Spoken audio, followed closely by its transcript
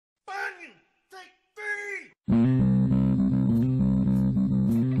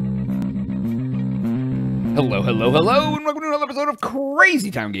Hello, hello, hello, and welcome to another episode of Crazy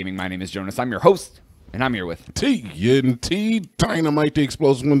Town Gaming. My name is Jonas. I'm your host, and I'm here with TNT Dynamite, the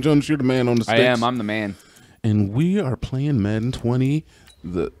explosive one. Jonas, you're the man on the sticks. I am. I'm the man. And we are playing Madden 20,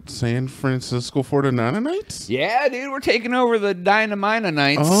 the San Francisco 49ers. Yeah, dude, we're taking over the Dinomight and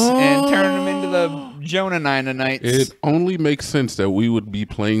turning them into the Jonaas. It only makes sense that we would be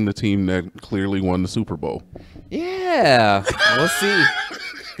playing the team that clearly won the Super Bowl. Yeah, we'll see.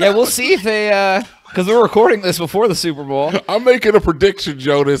 Yeah, we'll see if they, because we're recording this before the Super Bowl. I'm making a prediction,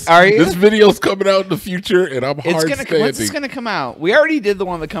 Jonas. Are you? This video's coming out in the future, and I'm hard standing. When's this going to come out? We already did the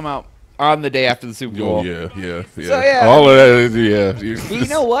one that come out on the day after the Super Bowl. Oh, yeah. So, yeah. All of that, yeah. But you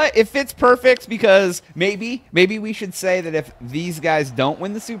know what? It fits perfect because maybe we should say that if these guys don't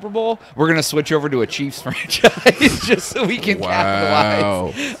win the Super Bowl, we're going to switch over to a Chiefs franchise just so we can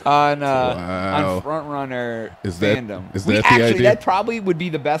capitalize on front runner fandom. Is that the idea? That probably would be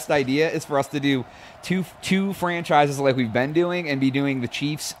the best idea, is for us to do two franchises like we've been doing, and be doing the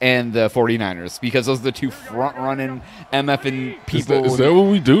Chiefs and the 49ers, because those are the two front-running MFing people. Is that what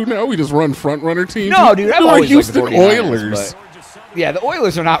we do now? We just run front-runner teams? No, dude, I've always liked the 49ers, Oilers. Yeah, the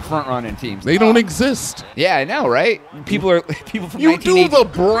Oilers are not front-running teams. They don't exist. Yeah, I know, right? People from You 1980. do the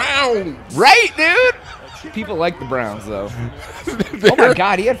Browns. Right, dude? People like the Browns, though. Oh, my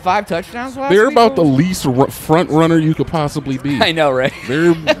God, he had 5 touchdowns last week? They're about the least front runner you could possibly be. I know, right?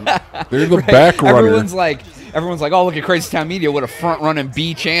 They're the Right. back runner. Everyone's like, oh, look at Crazy Town Media, what a front-running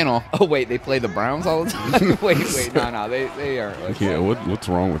B channel. Oh, wait, they play the Browns all the time? wait, no, they aren't. Like, yeah, what's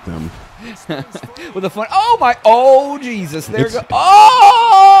wrong with them? with a fun. Oh Jesus! There go.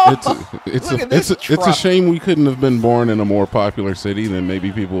 Oh! It's a shame we couldn't have been born in a more popular city. Then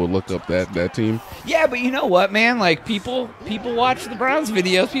maybe people would look up that team. Yeah, but you know what, man? Like people watch the Browns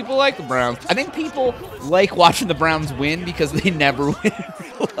videos. People like the Browns. I think people like watching the Browns win because they never win in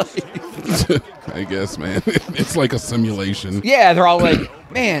real life. I guess, man. It's like a simulation. Yeah, they're all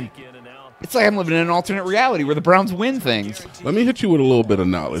like, man. It's like I'm living in an alternate reality where the Browns win things. Let me hit you with a little bit of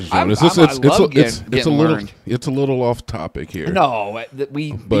knowledge, Jonas. It's a little off topic here. No,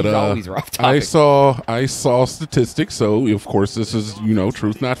 we always are off topic. I saw statistics, so of course this is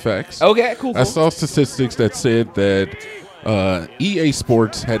truth not facts. Okay, cool. I saw statistics that said that EA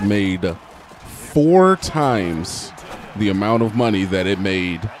Sports had made 4 times the amount of money that it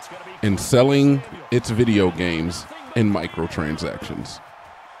made in selling its video games in microtransactions.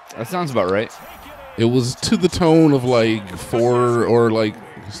 That sounds about right. It was to the tone of like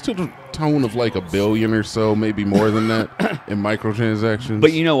 $1 billion or so, maybe more than that in microtransactions.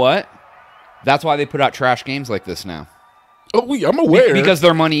 But you know what? That's why they put out trash games like this now. Oh, I'm aware. Because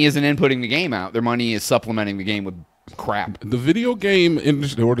their money isn't inputting the game out. Their money is supplementing the game with crap. The video game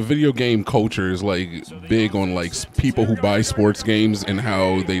industry, or the video game culture, is like big on like people who buy sports games and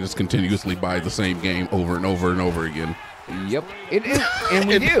how they just continuously buy the same game over and over and over again. Yep, it is, and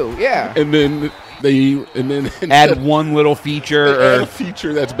we do, yeah. And then add one little feature, or a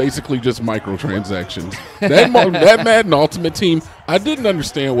feature that's basically just microtransactions. That Madden Ultimate Team, I didn't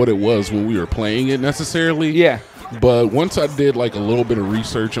understand what it was when we were playing it necessarily. Yeah. But once I did like a little bit of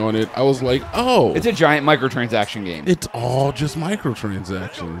research on it, I was like, oh, it's a giant microtransaction game. It's all just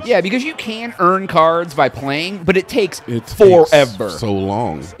microtransactions. Yeah, because you can earn cards by playing, but it takes forever. So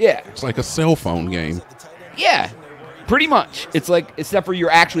long. Yeah. It's like a cell phone game. Yeah. Pretty much. It's like, except for you're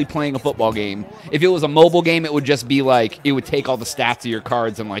actually playing a football game. If it was a mobile game, it would just be like, it would take all the stats of your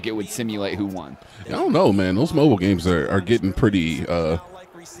cards and like it would simulate who won. I don't know, man. Those mobile games are getting pretty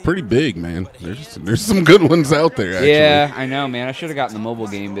big, man. There's some good ones out there, actually. Yeah, I know, man. I should have gotten the mobile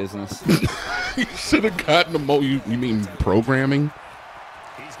game business. You should have gotten the you mean programming?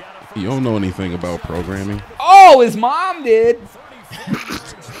 You don't know anything about programming. Oh, his mom did.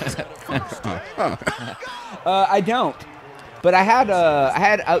 I don't, but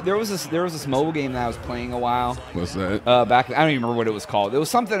there was this mobile game that I was playing a while. What's that? Back I don't even remember what it was called. It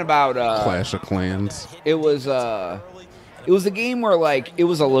was something about Clash of Clans. It was a game where like it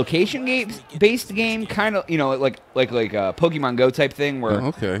was a location based game, kind of like a Pokemon Go type thing where. Oh,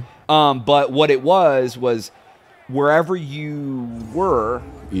 okay. But what it was wherever you were,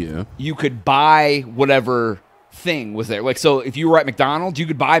 yeah, you could buy whatever thing was there. Like, so if you were at McDonald's, you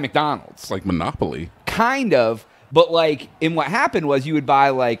could buy McDonald's. It's like Monopoly. Kind of, but like, and what happened was you would buy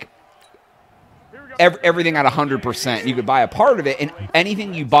like everything at 100%. You could buy a part of it, and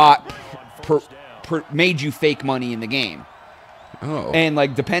anything you bought made you fake money in the game. Oh. And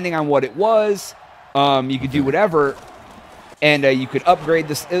like, depending on what it was, you could do whatever. And you could upgrade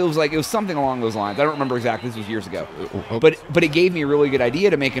this. It was something along those lines. I don't remember exactly. This was years ago. But it gave me a really good idea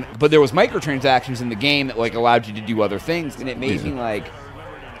to make But there was microtransactions in the game that like allowed you to do other things, and it made me like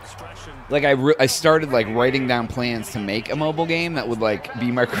like I started like writing down plans to make a mobile game that would like be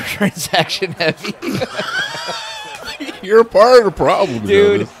microtransaction heavy. You're a part of the problem,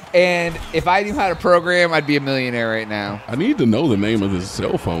 dude. Jonas. And if I knew how to program, I'd be a millionaire right now. I need to know the name of this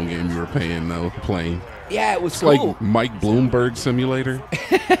cell phone game you were playing. Yeah, it was It's cool. like Mike Bloomberg Simulator.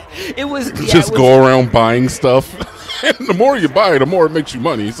 It was Just go around buying stuff. And the more you buy, the more it makes you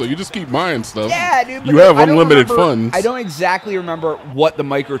money. So you just keep buying stuff. Yeah, dude. You have unlimited funds. I don't exactly remember what the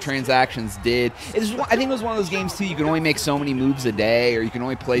microtransactions did. I think it was one of those games too. You can only make so many moves a day, or you can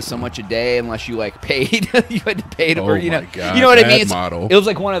only play so much a day unless you like paid. You had to pay to, you know what I mean. It was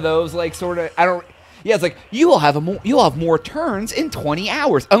like one of those like sort of. Yeah, it's like you will have more turns in 20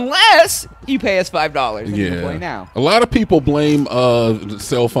 hours unless you pay us $5 and you can play now. A lot of people blame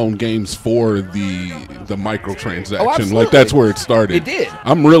cell phone games for the microtransaction. Like that's where it started. It did.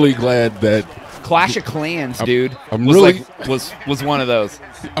 I'm really glad that Clash of Clans, dude, was one of those.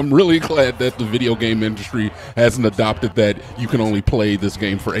 I'm really glad that the video game industry hasn't adopted that you can only play this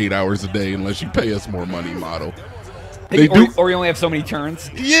game for 8 hours a day unless you pay us more money model. Or you only have so many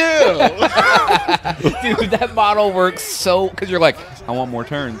turns. Yeah. Dude, that model works so... Because you're like, I want more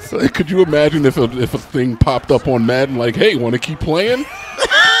turns. Could you imagine if a thing popped up on Madden like, hey, want to keep playing?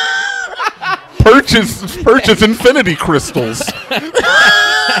 Purchase infinity crystals.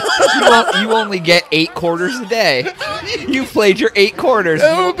 You only get 8 quarters a day. You played your 8 quarters.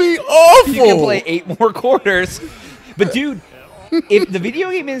 That would be awful. You can play 8 more quarters. But, dude, if the video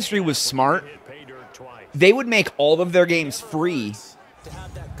game industry was smart... They would make all of their games free.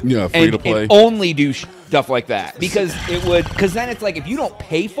 Yeah, free to play. And only do stuff like that. Because then it's like, if you don't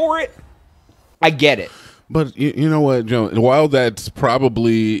pay for it, I get it. But you know what, Joe? While that's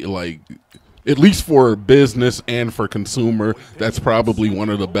probably like, at least for business and for consumer, that's probably one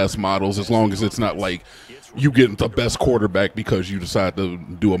of the best models, as long as it's not like you get the best quarterback because you decide to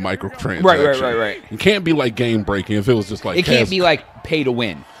do a microtransaction. Right. It can't be like game breaking if it was just like... It can't be like pay to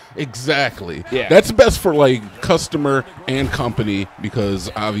win. Exactly. Yeah. That's best for like customer and company, because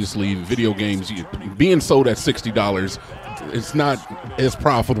obviously video games being sold at $60, it's not as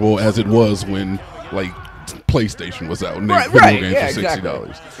profitable as it was when like PlayStation was out and video games for $60.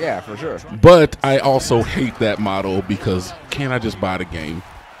 Exactly. Yeah, for sure. But I also hate that model because can't I just buy the game?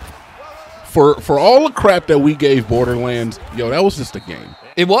 For all the crap that we gave Borderlands, that was just a game.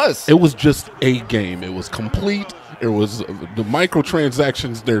 It was. It was just a game. It was complete. It was the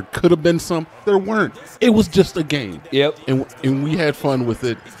microtransactions. There could have been some. There weren't. It was just a game. Yep. And we had fun with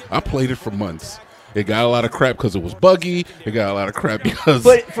it. I played it for months. It got a lot of crap because it was buggy. It got a lot of crap because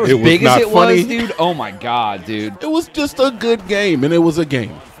it was big not as it funny. was, dude. Oh my god, dude. It was just a good game, and it was a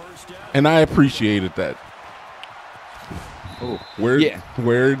game, and I appreciated that.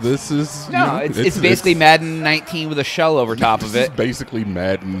 Where this is... No, it's basically Madden 19 with a shell over top of it. It's basically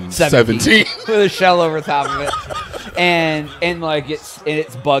Madden 17 with a shell over top of it, and like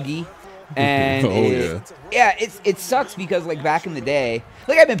it's buggy, and it sucks because like back in the day,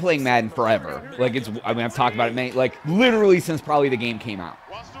 like I've been playing Madden forever. Like I've talked about it like literally since probably the game came out.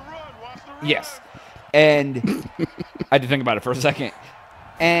 Yes, and I had to think about it for a second,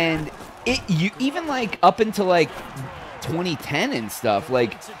 and even like up until like 2010 and stuff,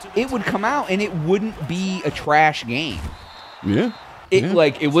 like it would come out and it wouldn't be a trash game.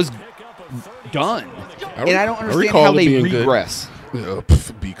 It was done, and I don't understand how they regress.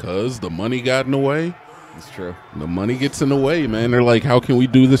 Because the money got in the way. It's true. The money gets in the way, man. They're like, how can we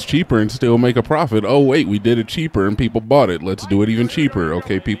do this cheaper and still make a profit? Oh, wait, we did it cheaper and people bought it. Let's do it even cheaper.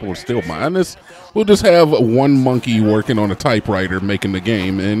 Okay, people are still buying this. We'll just have one monkey working on a typewriter making the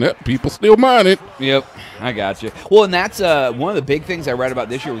game, and people still buying it. Yep, I got you. Well, and that's one of the big things I read about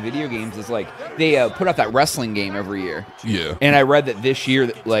this year with video games is, like, they put out that wrestling game every year. Yeah. And I read that this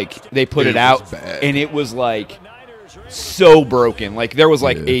year, like, they put it out, and it was, like... so broken. Like there was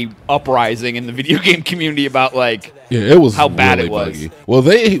like a uprising in the video game community about like it was how bad really it was. Buggy. Well,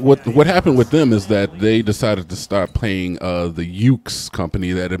 what happened with them is that they decided to stop paying the Ukes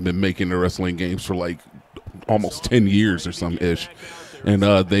company that had been making the wrestling games for like almost 10 years or some ish, and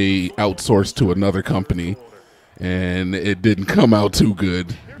they outsourced to another company, and it didn't come out too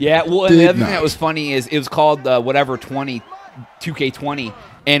good. Yeah, well, and the other thing that was funny is it was called 2K20.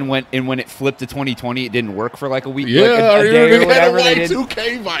 And when it flipped to 2020, it didn't work for like a week, like a day or whatever. They had a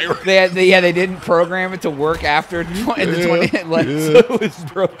Y2K virus. They didn't program it to work after the 20. So it was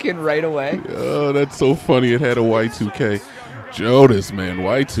broken right away. Oh, that's so funny. It had a Y2K. Jonas, man,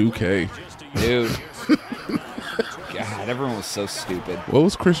 Y2K, dude. God, everyone was so stupid. What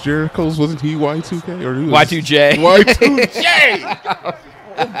was Chris Jericho's? Wasn't he Y2K or Y2J? Y2J.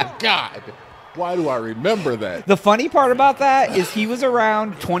 Oh my God. Why do I remember that? The funny part about that is he was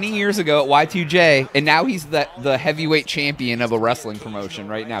around 20 years ago at Y2J, and now he's the heavyweight champion of a wrestling promotion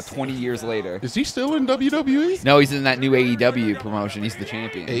right now, 20 years later. Is he still in WWE? No, he's in that new AEW promotion. He's the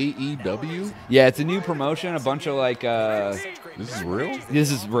champion. AEW? Yeah, it's a new promotion. A bunch of like. This is real? This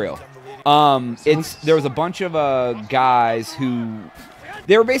is real. There was a bunch of guys who.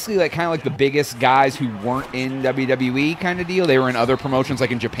 They were basically like kind of like the biggest guys who weren't in WWE kind of deal. They were in other promotions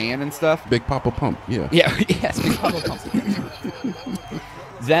like in Japan and stuff. Big Papa Pump, yeah. Yeah, yes, Big Papa Pump.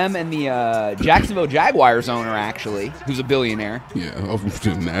 Them and the Jacksonville Jaguars owner, actually, who's a billionaire. Yeah,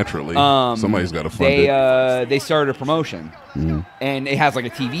 naturally. Somebody's got to fund it. They started a promotion, and it has like a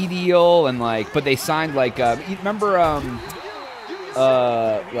TV deal, and like, but they signed like, you remember,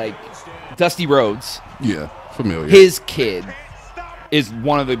 like Dusty Rhodes? Yeah, familiar. His kid is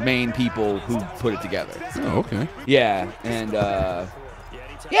one of the main people who put it together. Oh, okay. Yeah, and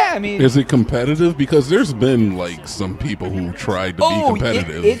yeah, I mean, is it competitive? Because there's been like some people who tried to be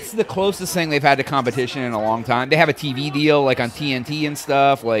competitive. It's the closest thing they've had to competition in a long time. They have a TV deal like on TNT and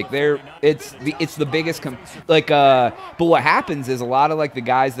stuff. Like it's the biggest. But what happens is a lot of like the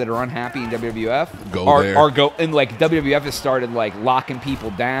guys that are unhappy in WWF and like WWF has started like locking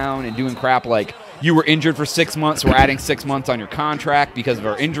people down and doing crap like. You were injured for 6 months. We're adding 6 months on your contract because of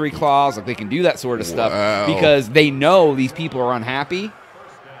our injury clause. Like they can do that sort of stuff because they know these people are unhappy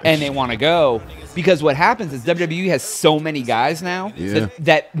and they want to go. Because what happens is WWE has so many guys now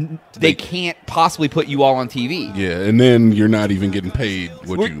that they can't possibly put you all on TV. Yeah, and then you're not even getting paid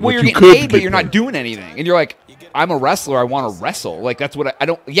you're getting paid, but you're not doing anything. And you're like, I'm a wrestler. I want to wrestle. Like that's what I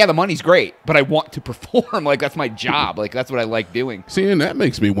don't. Yeah, the money's great, but I want to perform. Like that's my job. Like that's what I like doing. See, and that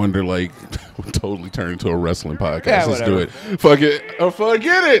makes me wonder. Like, we'll totally turn into a wrestling podcast. Yeah, let's whatever. do it.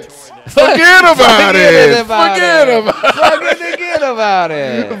 Forget it. Forget about it. Forget about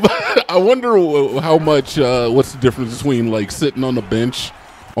it. I wonder how much. What's the difference between like sitting on the bench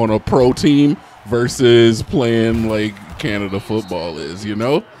on a pro team versus playing like Canada football is? You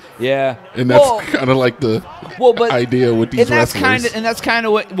know. Yeah, and that's kind of like the idea with these wrestlers. And that's kind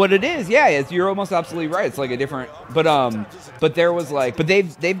of what it is. Yeah, you're almost absolutely right. It's like a different, but there was like, but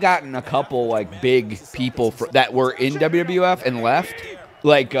they've gotten a couple like big people that were in WWF and left,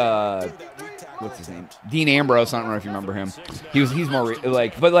 like what's his name, Dean Ambrose. I don't know if you remember him. He's more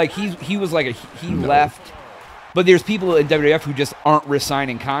like, but like he was like he left. But there's people in WWF who just aren't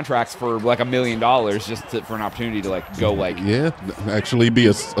re-signing contracts for like $1 million just for an opportunity to like go like actually be a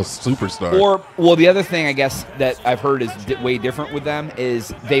superstar. Or the other thing I guess that I've heard is way different with them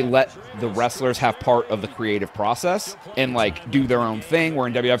is they let the wrestlers have part of the creative process and like do their own thing. Where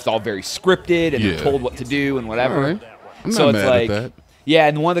in WWF it's all very scripted and they're told what to do and whatever. All right. I'm not mad at that. Yeah,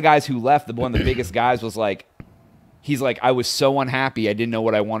 and one of the guys who left, one of the biggest guys, was like. He's like, I was so unhappy. I didn't know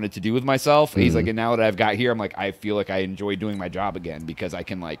what I wanted to do with myself. And he's like, and now that I've got here, I'm like, I feel like I enjoy doing my job again because I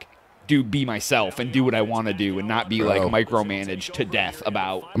can like be myself and do what I want to do and not be like micromanaged to death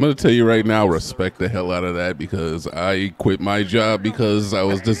about. I'm going to tell you right now, respect the hell out of that because I quit my job because I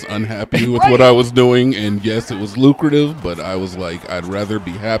was just unhappy with what I was doing. And yes, it was lucrative, but I was like, I'd rather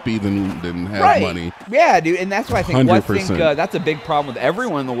be happy than have money. Yeah, dude. And that's why I think 100%. That's a big problem with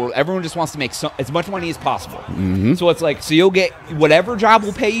everyone in the world. Everyone just wants to make as much money as possible. So it's like, so you'll get whatever job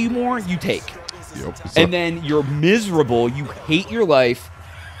will pay you more, you take. And then you're miserable. You hate your life.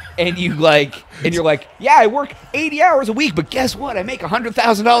 And you're like, yeah, I work 80 hours a week, but guess what? I make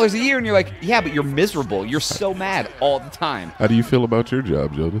 $100,000 a year. And you're like, yeah, but you're miserable. You're so mad all the time. How do you feel about your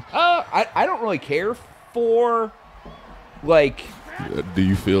job, Jonas? I don't really care for, like. Do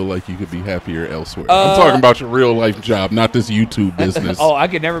you feel like you could be happier elsewhere? I'm talking about your real life job, not this YouTube business. I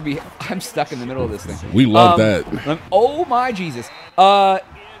could never be. I'm stuck in the middle of this thing. We love that. Oh my Jesus. I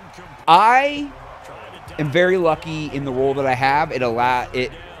am very lucky in the role that I have.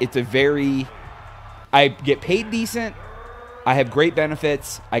 It's a very, I get paid decent. I have great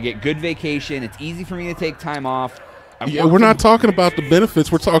benefits. I get good vacation. It's easy for me to take time off. We're not talking about the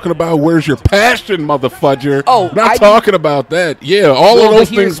benefits. We're talking about where's your passion, motherfudger. Oh, we're not talking about that. Yeah, all of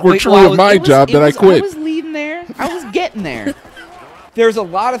those things were true of my job that I quit. I was leaving there. I was getting there. There's a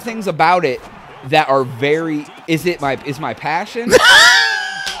lot of things about it that are very. Is my passion?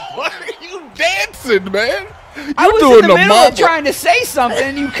 Why are you dancing, man? I was in the middle of trying to say something,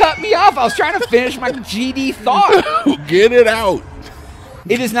 and you cut me off. I was trying to finish my GD thought. Get it out.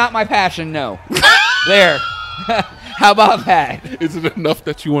 It is not my passion, no. There. How about that? Is it enough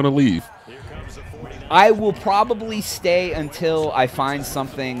that you want to leave? I will probably stay until I find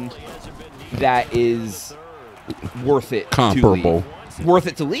something that is worth it. Comparable. Worth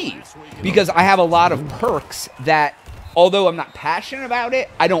it to leave. Because I have a lot of perks that although I'm not passionate about it,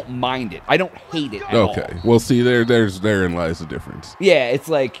 I don't mind it. I don't hate it at all. Okay. Well, see, therein lies the difference. Yeah, it's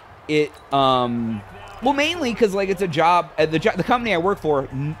like it. Well, mainly because like it's a job. The company I work for,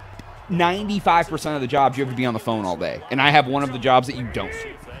 95% of the jobs you have to be on the phone all day, and I have one of the jobs that you don't.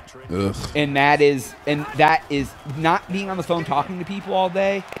 Ugh. And that is not being on the phone talking to people all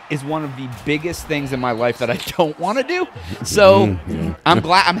day is one of the biggest things in my life that I don't want to do. So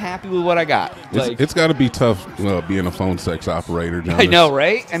I'm happy with what I got. It's got to be tough being a phone sex operator, Jonas. I know,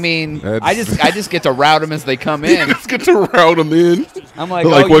 right? I mean, I just get to route them as they come in. You just get to route them in. I'm like,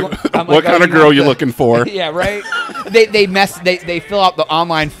 what kind of girl you looking for? Yeah, right. They fill out the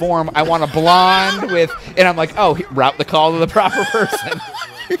online form. I want a blonde with, and I'm like, oh, route the call to the proper person.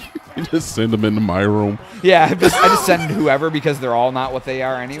 You just send them into my room. Yeah, I just send whoever because they're all not what they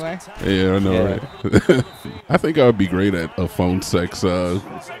are anyway. Yeah, I know, right? I think I would be great at a phone sex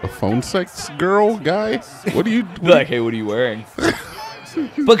girl guy. What do you like? Hey, what are you wearing?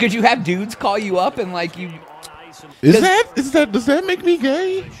 But could you have dudes call you up and like you? Does that make me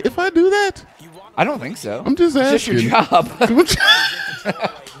gay if I do that? I don't think so. I'm just asking. It's just your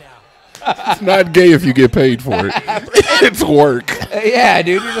job. It's not gay if you get paid for it. It's work. Yeah,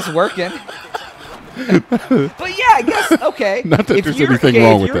 dude, you're just working. But yeah, I guess, okay. Not that there's anything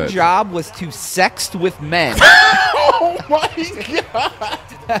wrong with that. If your job was to sext with men. Oh, my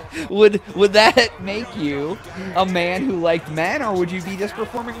God. Would that make you a man who liked men, or would you be just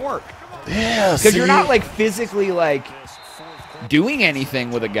performing work? Yeah, because you're not, like, physically, like, doing anything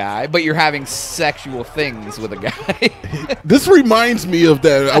with a guy, but you're having sexual things with a guy. This reminds me of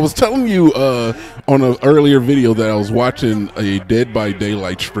that. I was telling you on an earlier video that I was watching a Dead by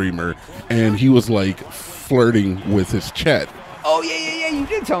Daylight streamer, and he was like flirting with his chat. Oh yeah, you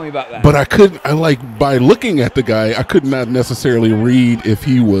did tell me about that. But by looking at the guy, I could not necessarily read if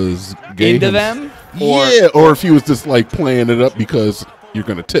he was gay into them, or if he was just like playing it up because you're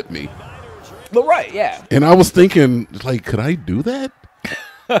gonna tip me. But right, yeah. And I was thinking, like, could I do that?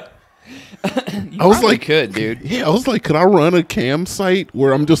 I was like, could, dude. Yeah, I was like, could I run a cam site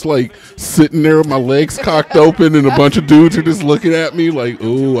where I'm just like sitting there with my legs cocked open and a bunch of dudes are just looking at me like,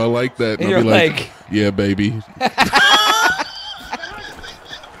 ooh, I like that. And you're like, yeah, baby.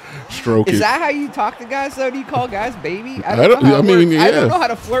 Stroke it. Is that how you talk to guys, though? Do you call guys baby? I don't know how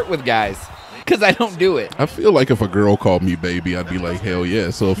to flirt with guys. Because I don't do it. I feel like if a girl called me baby, I'd be like, hell yeah.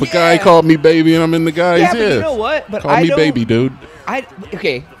 So if a guy called me baby and I'm in the guys, but you know what? But call me baby, dude.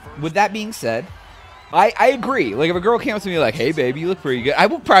 Okay, with that being said, I agree. Like, if a girl came up to me like, hey, baby, you look pretty good, I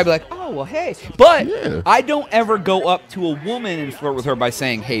would probably be like, oh, well, hey. But I don't ever go up to a woman and flirt with her by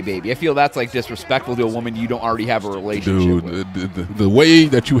saying, hey, baby. I feel that's, like, disrespectful to a woman you don't already have a relationship with. The way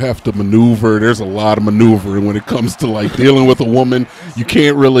that you have to maneuver, there's a lot of maneuvering when it comes to, like, dealing with a woman. You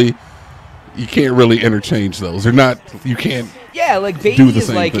can't really interchange those. They're not. You can't. Yeah, like baby is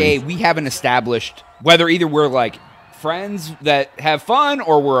like we haven't established whether either we're like friends that have fun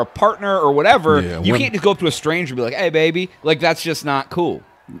or we're a partner or whatever. Yeah, you can't just go up to a stranger and be like, "Hey, baby," like that's just not cool.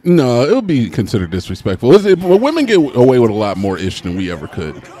 No, it'll be considered disrespectful. Women get away with a lot more ish than we ever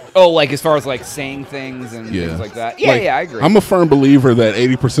could. Oh, like as far as like saying things and things like that. Yeah, like, I agree. I'm a firm believer that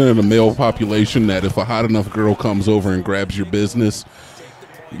 80% of the male population, that if a hot enough girl comes over and grabs your business,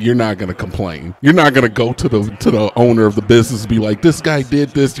 you're not going to complain. You're not going to go to the owner of the business and be like, this guy did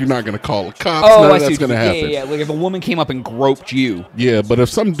this. You're not going to call the cops. None of that's going to happen. Yeah. Like if a woman came up and groped you. Yeah, but if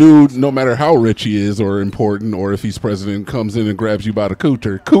some dude, no matter how rich he is or important, or if he's president, comes in and grabs you by the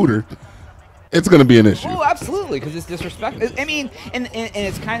cooter, it's going to be an issue. Oh, absolutely, because it's disrespectful. I mean, and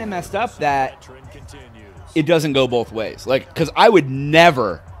it's kind of messed up that it doesn't go both ways. Like, because I would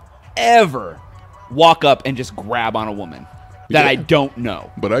never, ever walk up and just grab on a woman that I don't know.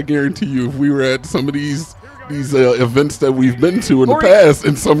 But I guarantee you, if we were at some of these events that we've been to in the past,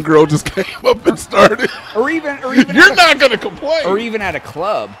 and some girl just came up and started, or even you're not gonna complain. Or even at a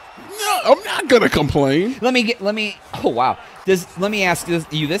club. No, I'm not gonna complain. Let me. Oh wow. Let me ask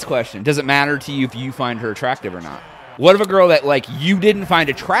you this question: does it matter to you if you find her attractive or not? What if a girl that like you didn't find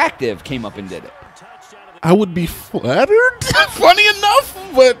attractive came up and did it? I would be flattered, funny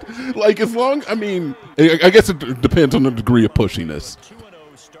enough, but like I guess it depends on the degree of pushiness.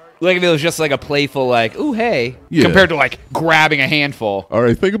 Like if it was just like a playful like, ooh, hey, compared to like grabbing a handful. All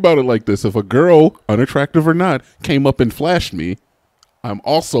right, think about it like this. If a girl, unattractive or not, came up and flashed me, I'm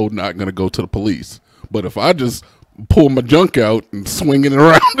also not going to go to the police. But if I just pull my junk out and swing it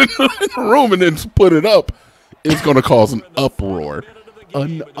around in the room and then put it up, it's going to cause an uproar.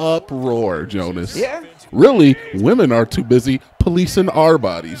 An uproar, Jonas. Yeah. Really, women are too busy policing our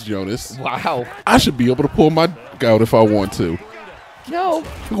bodies, Jonas. Wow. I should be able to pull my junk out if I want to. No.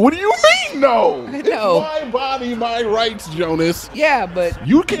 What do you mean, no? I know. It's my body, my rights, Jonas. Yeah, but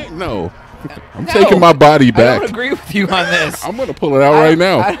You can't, no. I'm taking my body back. I don't agree with you on this. I'm going to pull it out right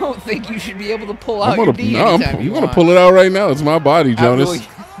now. I don't think you should be able to pull out your D anytime you're going to pull it out right now. It's my body, Jonas.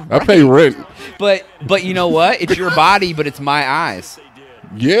 I pay rent. But you know what? It's your body, but it's my eyes.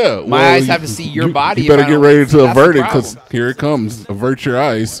 Yeah. My eyes have to see your body. You better get ready to avert it because here it comes. Avert your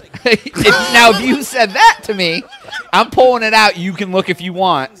eyes. Now, if you said that to me, I'm pulling it out. You can look if you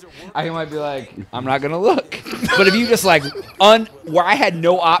want. I might be like, I'm not going to look. But if you just like, where I had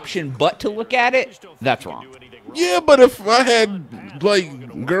no option but to look at it, that's wrong. Yeah, but if I had,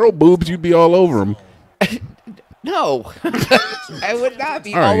 like, girl boobs, you'd be all over them. No. I would not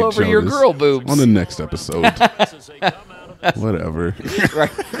be all over your girl boobs. On the next episode. Whatever. Right.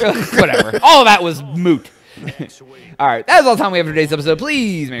 Whatever. All of that was moot. All right. That is all the time we have for today's episode.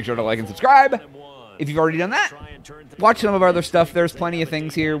 Please make sure to like and subscribe. If you've already done that, watch some of our other stuff. There's plenty of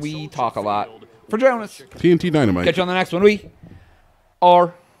things here. We talk a lot. For Jonas. TNT Dynamite. Catch you on the next one. We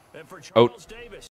are out.